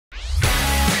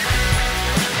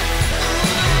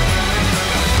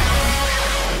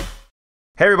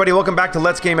Hey everybody, welcome back to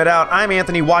Let's Game It Out. I'm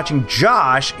Anthony watching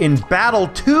Josh in battle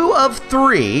 2 of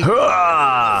 3.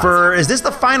 Is this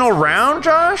the final round,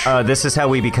 Josh? This is how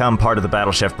we become part of the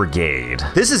Battle Chef Brigade.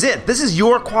 This is it. This is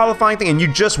your qualifying thing, and you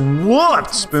just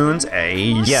whooped Spoon's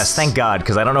ace. Yes, thank God,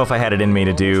 because I don't know if I had it in me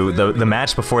to do the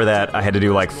match before that. I had to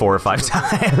do like 4 or 5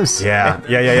 times. Yeah.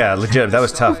 Legit, that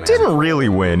was tough, man. Didn't really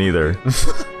win either.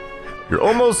 You're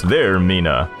almost there,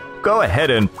 Mina. Go ahead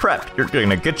and prep. You're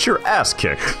gonna get your ass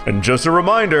kicked. And just a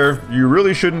reminder, you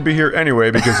really shouldn't be here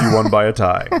anyway because you won by a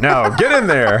tie. Now, get in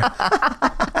there.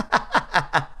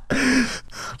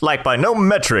 Like, by no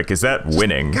metric is that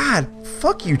winning. God,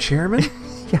 fuck you, Chairman.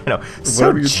 Yeah, I know.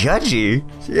 So judgy.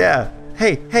 Yeah.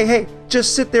 Hey,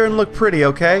 just sit there and look pretty,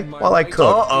 okay? While I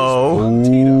cook. Uh-oh.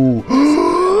 Ooh.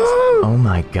 Oh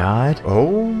my God.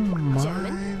 Oh my.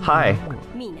 Hi.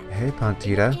 Mina. Hey,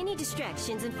 Pantita. Any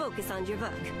distractions and focus on your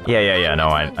work. Yeah, no,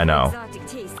 I know.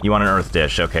 You want an earth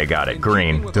dish? Okay, got it.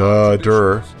 Green.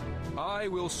 Duh. I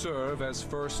will serve as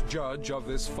first judge of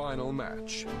this final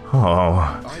match.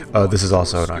 Oh. This is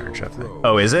also an Iron Chef thing.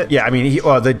 Oh, is it? Yeah, I mean,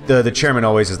 the chairman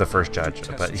always is the first judge,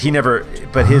 but he never.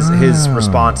 But his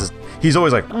response is he's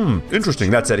always like,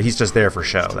 interesting. That's it. He's just there for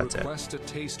show. That's it.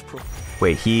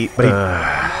 Wait,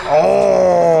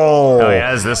 Oh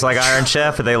yeah, is this like Iron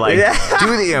Chef? Are they like,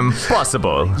 do the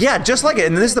impossible? Yeah, just like it.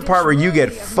 And this is the part where you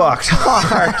get fucked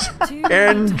hard.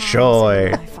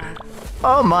 Enjoy.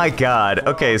 Oh my God.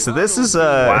 Okay, so this is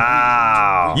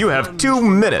Wow. You have 2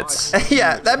 minutes.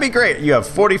 Yeah, that'd be great. You have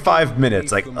 45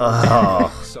 minutes. Like,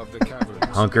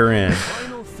 hunker in.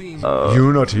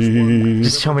 Unity.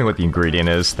 Just tell me what the ingredient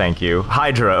is, thank you.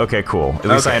 Hydra, okay, cool. At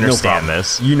least I understand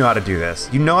this. You know how to do this.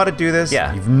 You know how to do this?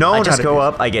 Yeah. You've known I just how to go do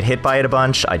up, I get hit by it a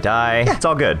bunch, I die. Yeah. It's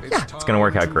all good. Yeah. It's gonna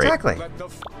work out great. Exactly.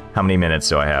 How many minutes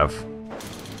do I have?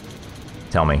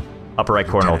 Tell me. Upper right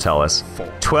corner will tell us.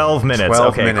 12 minutes.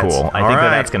 12 okay, minutes. cool. I All think right.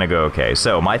 that's gonna go okay.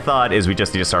 So my thought is we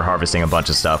just need to start harvesting a bunch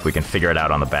of stuff. We can figure it out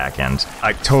on the back end.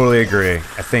 I totally agree.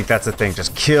 I think that's the thing.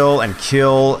 Just kill and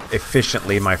kill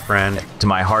efficiently, my friend. To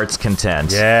my heart's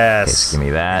content. Yes. Okay, so give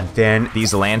me that. And then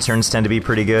These lanterns tend to be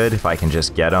pretty good if I can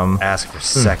just get them. ask for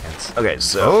seconds. Okay,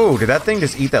 so Oh, did that thing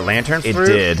just eat that lantern fruit?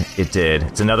 It did.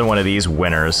 It's another one of these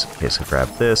winners. Okay, so grab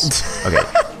this. Okay.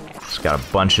 Just got a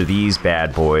bunch of these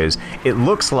bad boys. It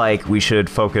looks like we should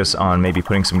focus on maybe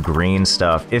putting some green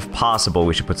stuff. If possible,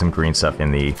 we should put some green stuff in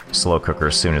the slow cooker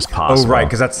as soon as possible. Oh, right,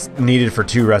 because that's needed for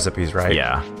 2 recipes, right?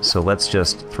 Yeah. So let's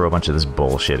just throw a bunch of this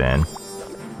bullshit in.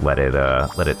 Let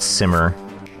it simmer.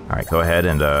 All right, go ahead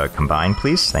and combine,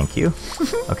 please. Thank you.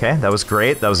 Okay, that was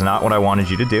great. That was not what I wanted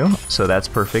you to do, so that's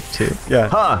perfect too. Yeah.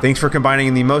 Huh. Thanks for combining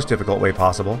in the most difficult way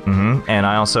possible. And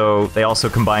they also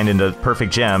combined into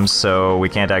perfect gems, so we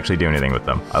can't actually do anything with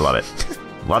them. I love it.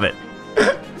 Love it.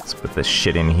 Let's put this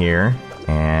shit in here.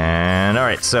 And all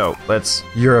right, so let's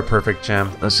You're a perfect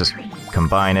gem. just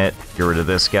combine it, get rid of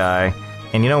this guy.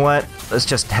 And you know what? Let's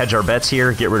just hedge our bets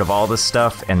here, get rid of all this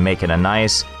stuff, and make it a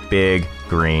nice, big,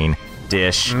 green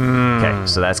dish. Okay,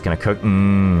 so that's gonna cook.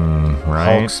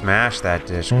 Right? Hulk smash that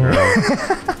dish, girl.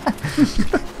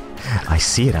 I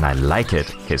see it and I like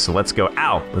it. Okay, so let's go.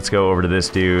 Ow! Let's go over to this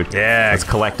dude. Yeah. Let's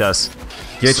collect us.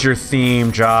 Get your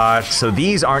theme, Josh. So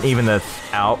these aren't even the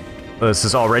out. This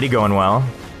is already going well.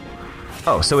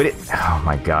 Oh, so it. Oh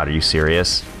my God, are you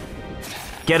serious?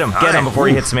 Get him before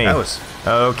he hits me. That was.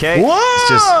 Okay. Whoa! Let's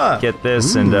just get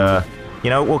this and you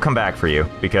know, we'll come back for you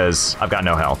because I've got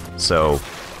no health. So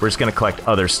we're just gonna collect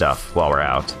other stuff while we're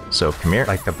out. So come here.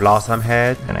 Like the blossom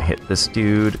head. Gonna hit this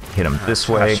dude. Hit him this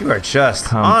way. Gosh, you are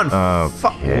just on.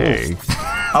 Okay.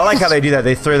 I like how they do that.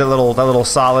 They throw that little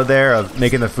solid there of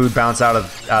making the food bounce out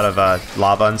of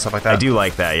lava and stuff like that. I do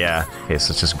like that, yeah. Okay,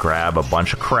 so let's just grab a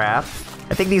bunch of crap.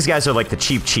 I think these guys are like the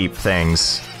cheap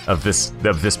things of this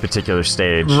particular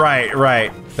stage.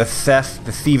 Right. The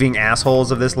thieving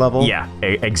assholes of this level. Yeah,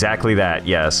 exactly that.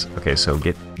 Yes. Okay, so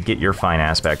get your fine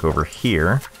ass back over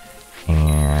here,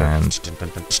 and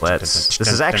let's. This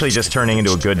is actually just turning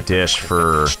into a good dish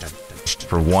for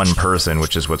one person,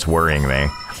 which is what's worrying me.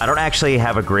 I don't actually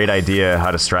have a great idea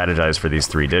how to strategize for these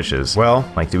 3 dishes. Well,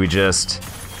 like, do we just?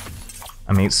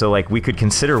 I mean, so like we could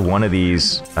consider one of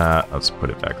these. Let's put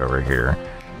it back over here.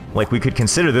 Like we could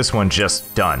consider this one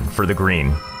just done for the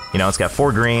green. You know, it's got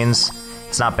 4 greens.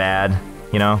 It's not bad.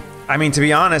 You know. I mean, to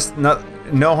be honest,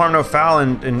 no harm, no foul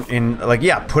in like,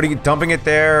 yeah, dumping it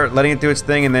there, letting it do its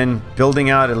thing, and then building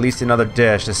out at least another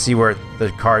dish to see where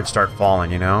the cards start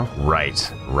falling, you know?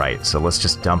 Right, right. So let's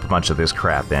just dump a bunch of this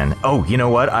crap in. Oh, you know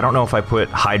what? I don't know if I put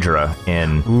Hydra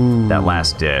in that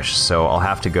last dish, so I'll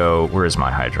have to go... Where is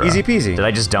my Hydra? Easy peasy. Did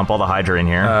I just dump all the Hydra in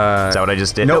here? Is that what I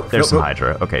just did? Nope. There's some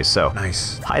Hydra. Okay, so...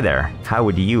 Nice. Hi there. How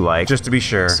would you like... Just to be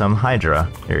sure. Some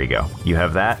Hydra. There you go. You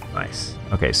have that? Nice.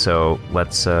 Okay, so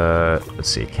let's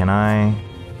see. Can I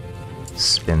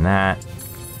spin that?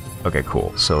 Okay,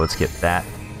 cool. So let's get that.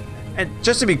 And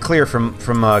just to be clear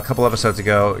from a couple episodes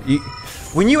ago,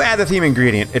 when you add the theme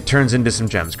ingredient, it turns into some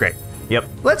gems. Great. Yep.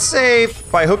 Let's say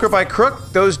by hook or by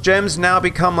crook, those gems now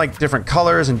become like different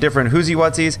colors and different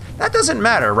whoozy-whatsies. That doesn't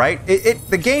matter, right?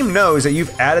 The game knows that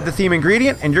you've added the theme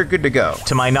ingredient and you're good to go.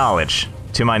 To my knowledge.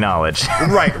 To my knowledge.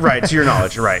 right, to your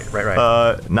knowledge. Right.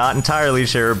 Not entirely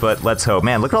sure, but let's hope.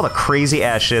 Man, look at all the crazy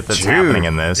ass shit that's happening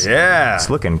in this. Yeah. It's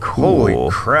looking cool. Holy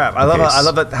crap. I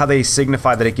love how they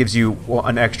signify that it gives you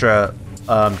an extra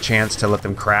chance to let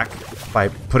them crack by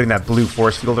putting that blue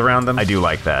force field around them. I do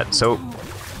like that. So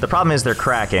the problem is they're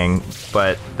cracking,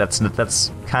 but that's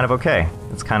kind of okay.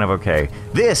 It's kind of okay.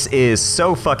 This is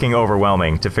so fucking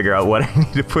overwhelming to figure out what I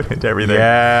need to put into everything.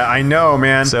 Yeah, I know,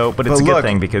 man. So, but it's a good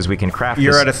thing because we can craft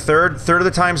You're this. at a third of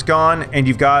the time's gone, and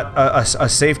you've got a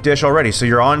safe dish already, so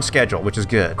you're on schedule, which is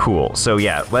good. Cool. So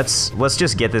yeah, let's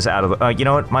just get this out of the... you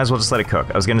know what? Might as well just let it cook.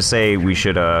 I was gonna say we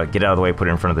should get it out of the way, put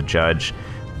it in front of the judge.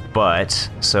 But,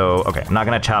 so, okay, I'm not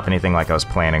going to chop anything like I was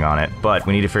planning on it, but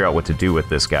we need to figure out what to do with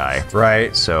this guy.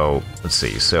 Right. So, let's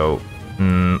see, so,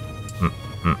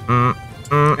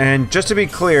 And just to be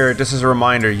clear, just as a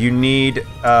reminder, you need,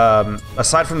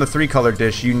 aside from the 3-color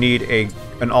dish, you need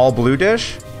an all-blue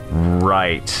dish?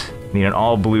 Right. Need an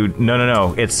all-blue,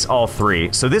 no, it's all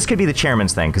 3. So this could be the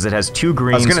chairman's thing, because it has 2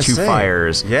 greens, 2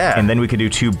 fires, yeah. And then we could do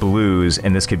 2 blues,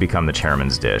 and this could become the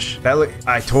chairman's dish.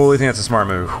 I totally think that's a smart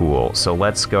move. Cool, so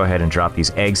let's go ahead and drop these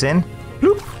eggs in.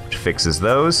 Bloop. Which fixes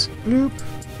those. Bloop.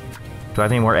 Do I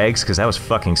have any more eggs? Because that was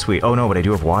fucking sweet. Oh no, but I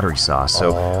do have watery sauce,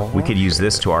 so we could use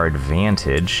this to our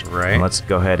advantage. Right. And let's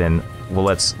go ahead and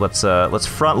let's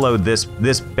front load this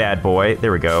bad boy.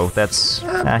 There we go. That's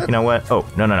you know what? Oh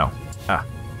no.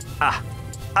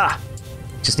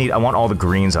 Just I want all the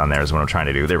greens on there is what I'm trying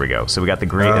to do. There we go. So we got the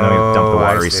green, and then we dump the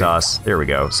watery sauce. There we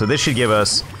go. So this should give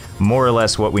us more or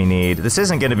less what we need. This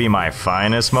isn't going to be my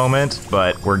finest moment,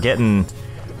 but we're getting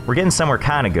somewhere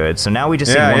kind of good. So now we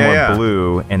just need one more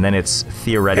blue, and then it's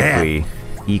theoretically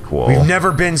equal. We've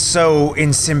never been so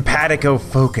in simpatico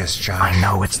focus, Josh. I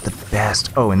know, it's the best.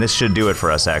 Oh, and this should do it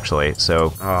for us, actually.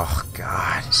 So, oh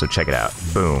god. So check it out.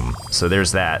 Boom. So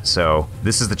there's that. So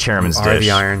this is the chairman's dish. You are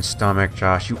the iron stomach,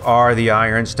 Josh. You are the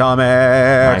iron stomach.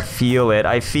 I feel it.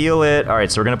 I feel it. All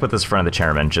right, so we're gonna put this in front of the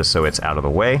chairman just so it's out of the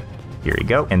way. Here you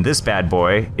go. And this bad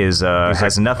boy is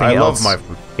has nothing else. I love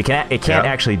my food. It can't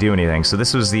actually do anything. So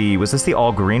this was this the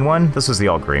all green one? This was the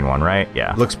all green one, right?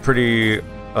 Yeah. Looks pretty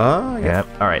yeah. Yep.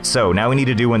 All right. So now we need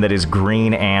to do one that is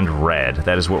green and red.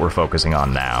 That is what we're focusing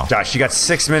on now. Josh, you got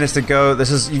 6 minutes to go.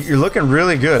 You're looking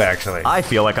really good, actually. I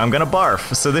feel like I'm gonna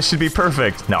barf, so this should be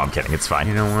perfect. No, I'm kidding. It's fine.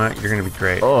 You know what? You're gonna be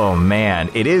great. Oh man,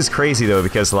 it is crazy though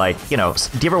because like do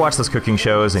you ever watch those cooking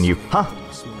shows and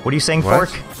what are you saying, what?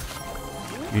 Fork?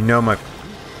 You know my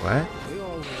what?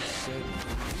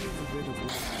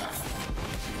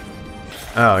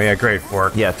 Oh yeah, great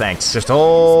fork. Yeah, thanks. Just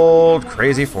old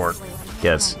crazy fork.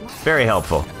 Yes, very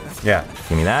helpful. Yeah.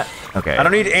 Give me that. Okay. I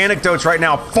don't need anecdotes right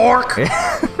now, fork! All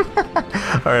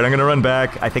right, I'm gonna run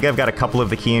back. I think I've got a couple of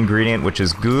the key ingredient, which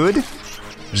is good.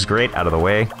 Which is great, out of the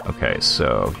way. Okay,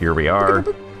 so here we are.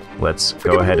 Let's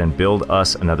go ahead and build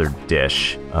us another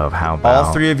dish of how about...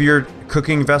 All 3 of your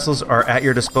cooking vessels are at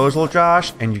your disposal,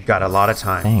 Josh, and you've got a lot of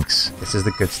time. Thanks. This is the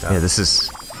good stuff. Yeah, this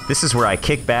is where I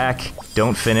kick back,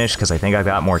 don't finish, because I think I've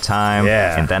got more time.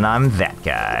 Yeah. And then I'm that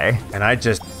guy. And I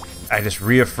just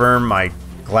reaffirm my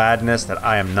gladness that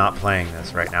I am not playing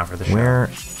this right now for the show. Where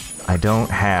I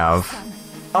don't have...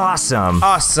 Awesome!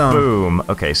 Awesome! Boom!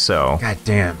 Okay, so... God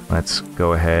damn. Let's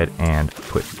go ahead and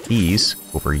put these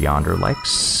over yonder like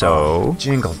so. Oh,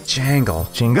 jingle, jangle.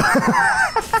 Jingle.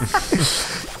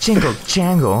 Jingle,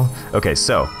 jangle. Okay,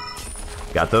 so...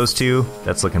 Got those 2.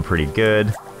 That's looking pretty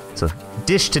good. It's a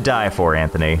dish to die for,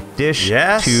 Anthony. Dish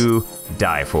to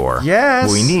die for. Yes!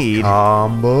 What we need...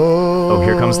 Combo! Oh,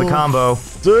 here comes the combo.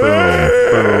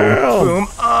 Damn. Boom, boom, boom.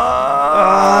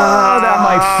 Oh, that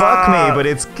might fuck me, but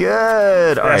it's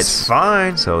good. All right, That's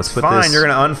fine. So let's put fine. this... You're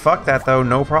gonna unfuck that though,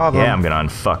 no problem. Yeah, I'm gonna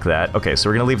unfuck that. Okay, so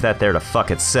we're gonna leave that there to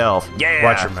fuck itself. Yeah!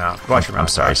 Watch your mouth. Watch your mouth. I'm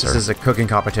sorry, sir. This is a cooking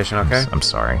competition, okay? I'm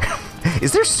sorry.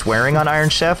 Is there swearing on Iron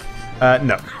Chef?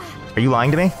 No. Are you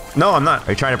lying to me? No, I'm not.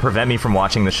 Are you trying to prevent me from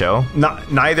watching the show?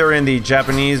 Neither in the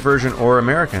Japanese version or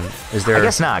American. Is there? I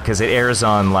guess not, because it airs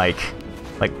on like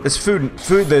it's Food.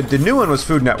 The new one was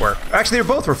Food Network. Actually, they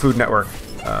both were Food Network.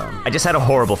 I just had a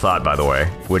horrible thought, by the way,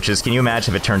 which is, can you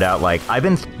imagine if it turned out like, I've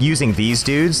been using these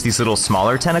dudes, these little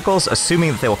smaller tentacles,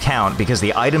 assuming that they will count because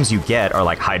the items you get are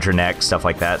like Hydra neck, stuff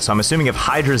like that. So I'm assuming if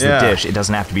Hydra's the dish, it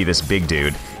doesn't have to be this big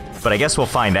dude. But I guess we'll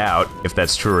find out if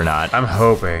that's true or not. I'm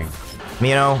hoping.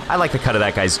 You know, I like the cut of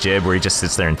that guy's jib where he just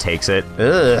sits there and takes it.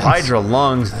 Ugh, Hydra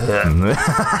lungs. I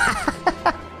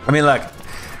mean, look,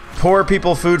 poor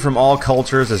people food from all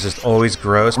cultures is just always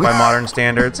gross by modern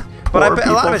standards. But I bet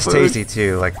a lot of it's tasty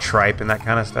too, like tripe and that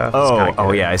kind of stuff.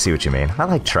 Oh yeah, I see what you mean. I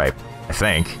like tripe, I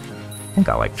think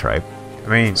I like tripe. I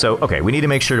mean, so, okay, we need to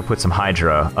make sure to put some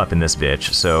Hydra up in this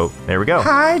bitch. So, there we go.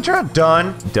 Hydra,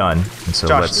 done. Done. And so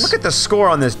Josh, look at the score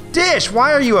on this dish.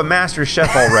 Why are you a master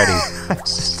chef already?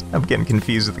 I'm getting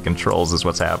confused with the controls is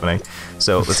what's happening.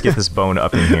 So, let's get this bone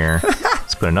up in here.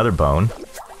 Let's put another bone.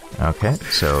 Okay,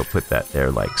 so put that there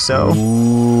like so.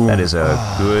 Ooh. That is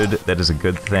a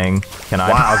good thing. Can I?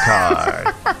 Wild card.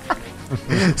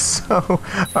 So,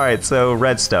 alright, so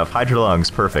red stuff, Hydra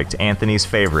lungs, perfect. Anthony's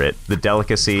favorite, the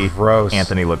delicacy Gross.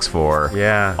 Anthony looks for.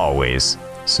 Yeah. Always.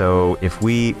 So, if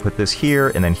we put this here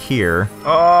and then here.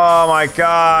 Oh my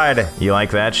god. You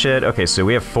like that shit? Okay, so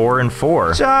we have 4 and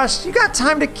 4. Josh, you got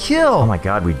time to kill. Oh my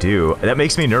god, we do. That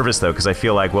makes me nervous though, because I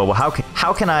feel like, well,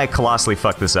 how can I colossally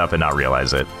fuck this up and not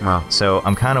realize it? Wow. So,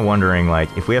 I'm kind of wondering,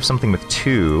 like, if we have something with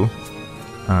 2,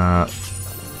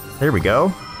 there we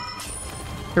go.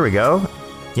 Here we go.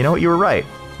 You know what? You were right.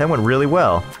 That went really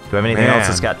well. Do I have anything else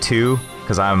that's got 2?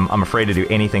 Because I'm afraid to do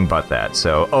anything but that.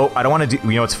 So, I don't want to do.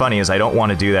 You know what's funny is I don't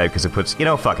want to do that because it puts. You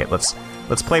know, fuck it. Let's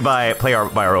play by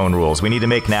our own rules. We need to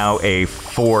make now a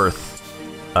 4th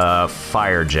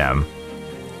fire gem,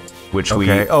 which we.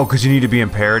 Oh, because you need to be in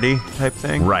parity type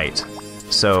thing. Right.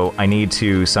 So I need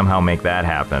to somehow make that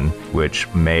happen, which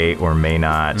may or may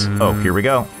not. Oh, here we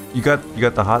go. You got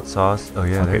the hot sauce. Oh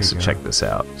yeah. Okay, so check this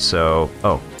out. So,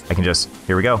 I can just,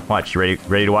 here we go. Watch, you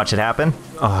ready to watch it happen?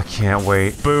 Oh, I can't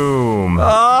wait. Boom.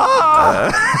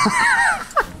 Ah!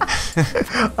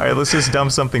 All right, let's just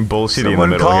dump something bullshitty in the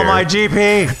middle call here. my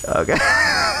GP. Okay.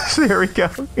 So here we go.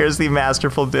 Here's the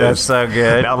masterful dish. That's so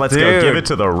good. Now let's go give it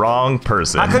to the wrong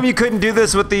person. How come you couldn't do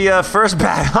this with the first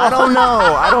battle? I don't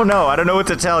know. I don't know what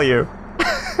to tell you.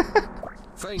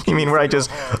 You mean where I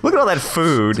just look at all that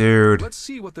food, dude? Let's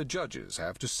see what the judges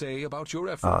have to say about your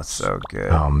efforts. Oh, so good.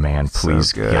 Oh man, please,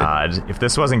 so good. God! If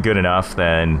this wasn't good enough,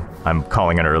 then I'm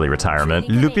calling an early retirement.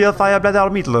 Lupia fire bladder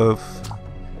meatloaf.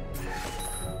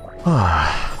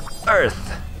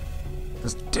 Earth.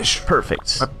 This dish.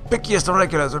 Perfect. Pickiest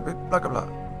regulars. Blah blah blah.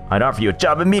 I'd offer you a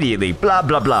job immediately. Blah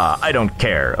blah blah. I don't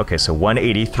care. Okay, so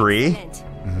 183.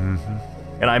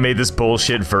 And I made this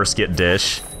bullshit Verskit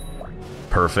dish.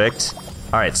 Perfect.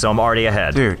 All right, so I'm already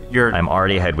ahead. Dude, I'm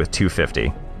already ahead with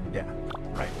 250. Yeah,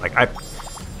 right. Like I'm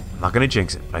not gonna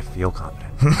jinx it, but I feel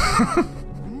confident.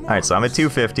 All right, so I'm at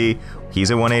 250.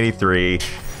 He's at 183.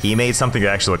 He made something that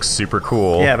actually looks super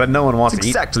cool. Yeah, but no one wants to eat.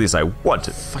 Exactly as I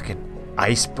wanted. Fucking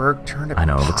iceberg turnip. I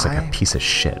know, it looks pie? like a piece of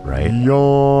shit, right?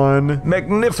 Yawn.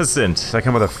 Magnificent. Does that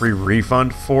come with a free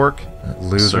refund fork?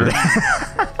 Loser.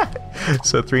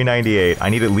 So 398. I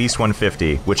need at least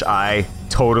 150, which I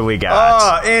totally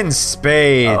got. Oh, in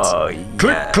spades. Oh,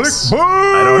 click, yes. click,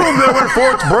 boom! That went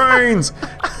fork's brains.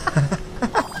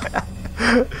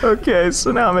 Okay,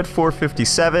 so now I'm at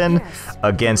 457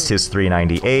 against his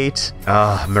 398.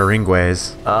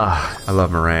 Meringues. I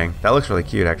love meringue. That looks really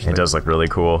cute, actually. It does look really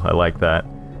cool. I like that.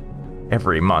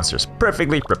 Every monster's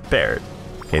perfectly prepared.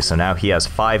 Okay, so now he has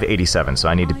 587, so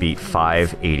I need to beat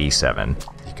 587.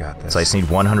 You got this. So I just need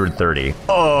 130.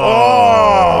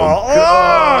 Oh,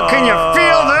 can you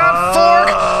feel that fork?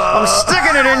 I'm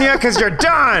sticking it in you because you're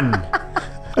done.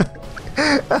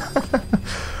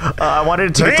 I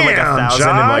wanted to get to like 1,000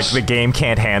 and like Josh. the game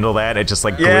can't handle that. It just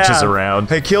like glitches around.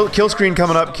 Hey, kill screen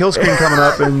coming up. Kill screen coming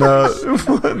up in,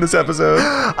 in this episode.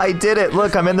 I did it.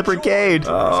 Look, I'm in the brigade.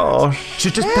 Oh,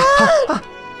 shit. Just...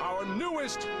 Our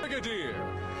newest brigadier.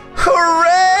 Hooray!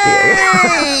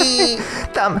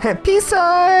 Peace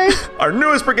sign. Our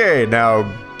newest brigade. Now,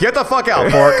 get the fuck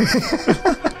out, Fork.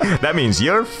 That means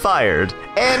you're fired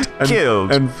and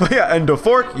killed. And to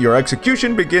Fork, your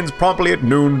execution begins promptly at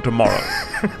noon tomorrow.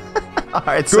 All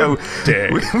right, so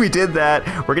we did that.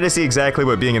 We're going to see exactly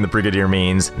what being in the brigadier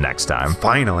means next time.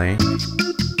 Finally.